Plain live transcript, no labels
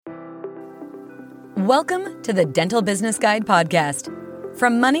Welcome to the Dental Business Guide podcast.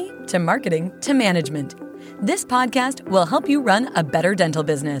 From money to marketing to management, this podcast will help you run a better dental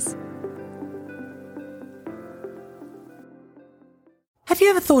business. Have you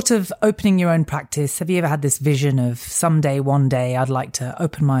ever thought of opening your own practice? Have you ever had this vision of someday, one day, I'd like to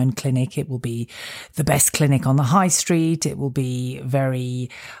open my own clinic. It will be the best clinic on the high street. It will be very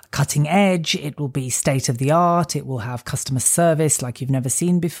cutting edge. It will be state of the art. It will have customer service like you've never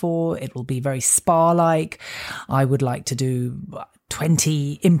seen before. It will be very spa-like. I would like to do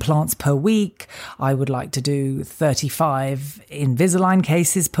 20 implants per week. I would like to do 35 Invisalign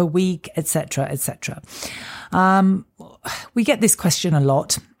cases per week, etc., etc. We get this question a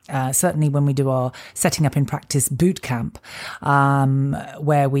lot, certainly when we do our Setting Up in Practice boot camp,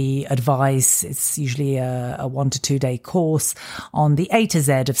 where we advise, it's usually a 1 to 2 day course on the A to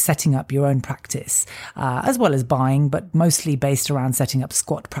Z of setting up your own practice, as well as buying, but mostly based around setting up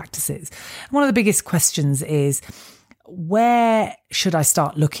squat practices. One of the biggest questions is, where should I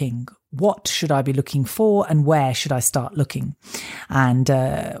start looking? What should I be looking for, and where should I start looking? And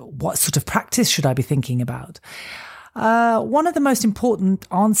what sort of practice should I be thinking about? One of the most important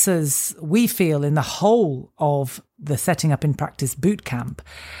answers we feel in the whole of the Setting Up in Practice bootcamp,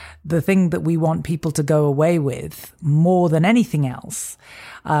 the thing that we want people to go away with more than anything else,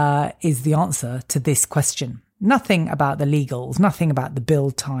 is the answer to this question. Nothing about the legals, nothing about the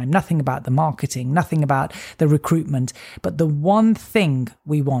build time, nothing about the marketing, nothing about the recruitment, but the one thing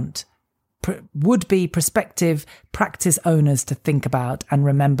we want would-be prospective practice owners to think about and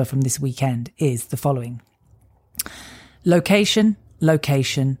remember from this weekend is the following. Location,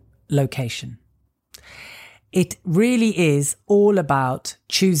 location, location. It really is all about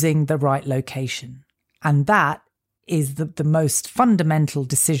choosing the right location. And that is the most fundamental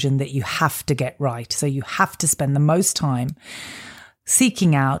decision that you have to get right. So you have to spend the most time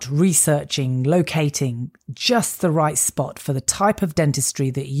seeking out, researching, locating just the right spot for the type of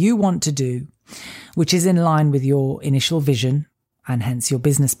dentistry that you want to do, which is in line with your initial vision and hence your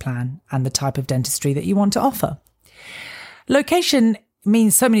business plan and the type of dentistry that you want to offer. Location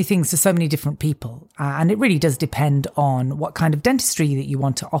means so many things to so many different people, and it really does depend on what kind of dentistry that you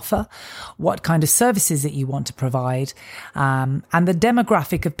want to offer, what kind of services that you want to provide, and the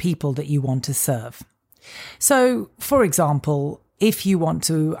demographic of people that you want to serve. So, for example, if you want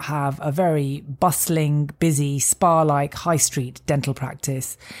to have a very bustling, busy, spa-like high street dental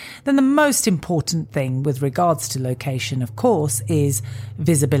practice, then the most important thing with regards to location, of course, is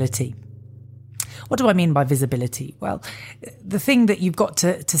visibility. What do I mean by visibility? Well, the thing that you've got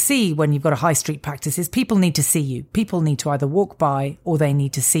to see when you've got a high street practice is people need to see you. People need to either walk by or they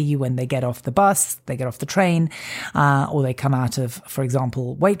need to see you when they get off the bus, they get off the train, or they come out of, for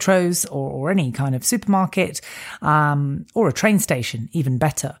example, Waitrose or any kind of supermarket, or a train station, even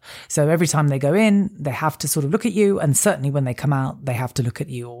better. So every time they go in, they have to sort of look at you, and certainly when they come out, they have to look at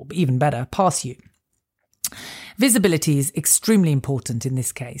you, or even better, pass you. Visibility is extremely important in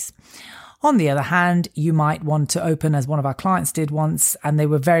this case. On the other hand, you might want to open, as one of our clients did once, and they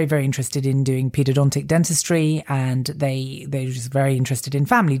were very, very interested in doing pedodontic dentistry, and they were just very interested in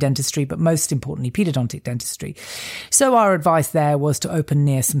family dentistry, but most importantly, pedodontic dentistry. So our advice there was to open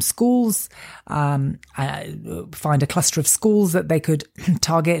near some schools, find a cluster of schools that they could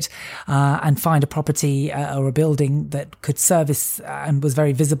target, and find a property or a building that could service and was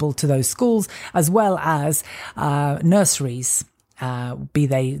very visible to those schools, as well as nurseries. Be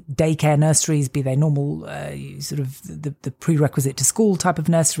they daycare nurseries, be they normal sort of the prerequisite to school type of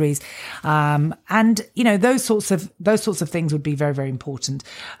nurseries, and you know those sorts of things would be very, very important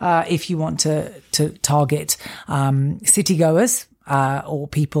if you want to target city goers or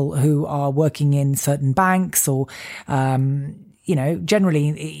people who are working in certain banks or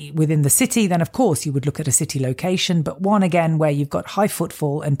generally within the city, then of course you would look at a city location, but one again where you've got high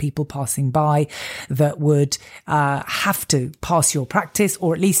footfall and people passing by that would have to pass your practice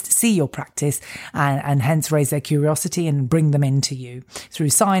or at least see your practice and hence raise their curiosity and bring them into you through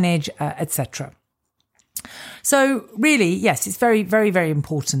signage, etc. So really, yes, it's very, very, very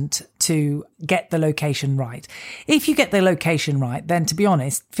important to get the location right. If you get the location right, then to be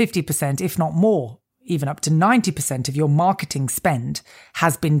honest, 50%, if not more, even up to 90% of your marketing spend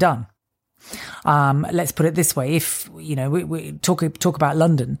has been done. Let's put it this way. If, we talk about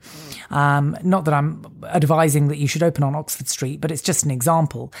London, not that I'm advising that you should open on Oxford Street, but it's just an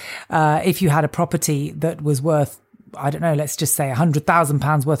example. If you had a property that was worth I don't know, let's just say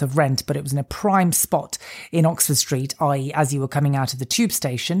 £100,000 worth of rent, but it was in a prime spot in Oxford Street, i.e. as you were coming out of the tube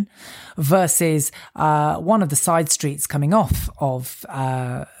station, versus one of the side streets coming off of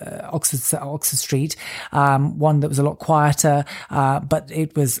Oxford Street, one that was a lot quieter, but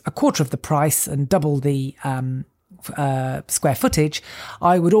it was a quarter of the price and double the square footage,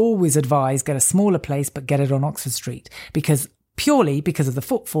 I would always advise get a smaller place, but get it on Oxford Street, purely because of the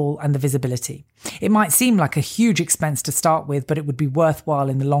footfall and the visibility. It might seem like a huge expense to start with, but it would be worthwhile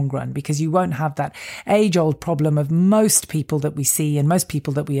in the long run, because you won't have that age-old problem of most people that we see and most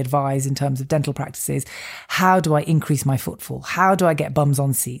people that we advise in terms of dental practices. How do I increase my footfall? How do I get bums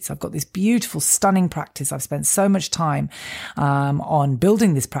on seats? I've got this beautiful, stunning practice. I've spent so much time on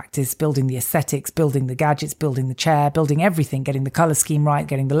building this practice, building the aesthetics, building the gadgets, building the chair, building everything, getting the colour scheme right,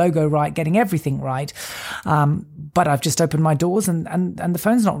 getting the logo right, getting everything right. But I've just opened my doors and the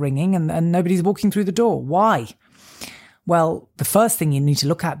phone's not ringing and nobody's walking through the door. Why? Well, the first thing you need to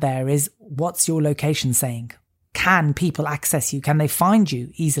look at there is, what's your location saying? Can people access you? Can they find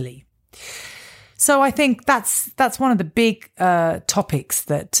you easily? So I think that's one of the big topics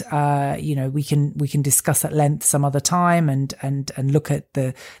that we can discuss at length some other time and look at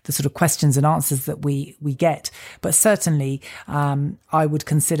the sort of questions and answers that we get. But certainly I would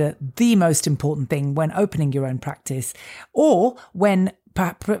consider the most important thing when opening your own practice, or when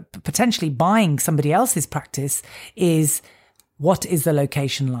potentially buying somebody else's practice, is what is the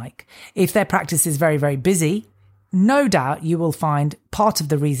location like? If their practice is very, very busy, no doubt you will find part of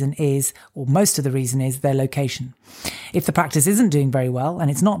the reason is, or most of the reason is, their location. If the practice isn't doing very well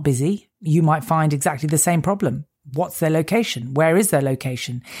and it's not busy, you might find exactly the same problem. What's their location? Where is their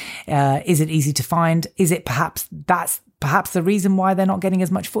location? Is it easy to find? Is it perhaps the reason why they're not getting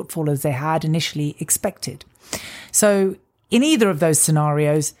as much footfall as they had initially expected? So in either of those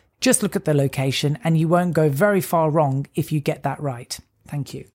scenarios, just look at the location and you won't go very far wrong if you get that right.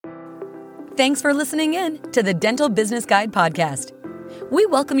 Thank you. Thanks for listening in to the Dental Business Guide podcast. We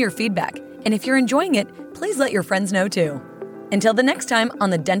welcome your feedback, and if you're enjoying it, please let your friends know too. Until the next time on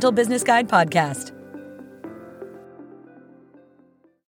the Dental Business Guide podcast.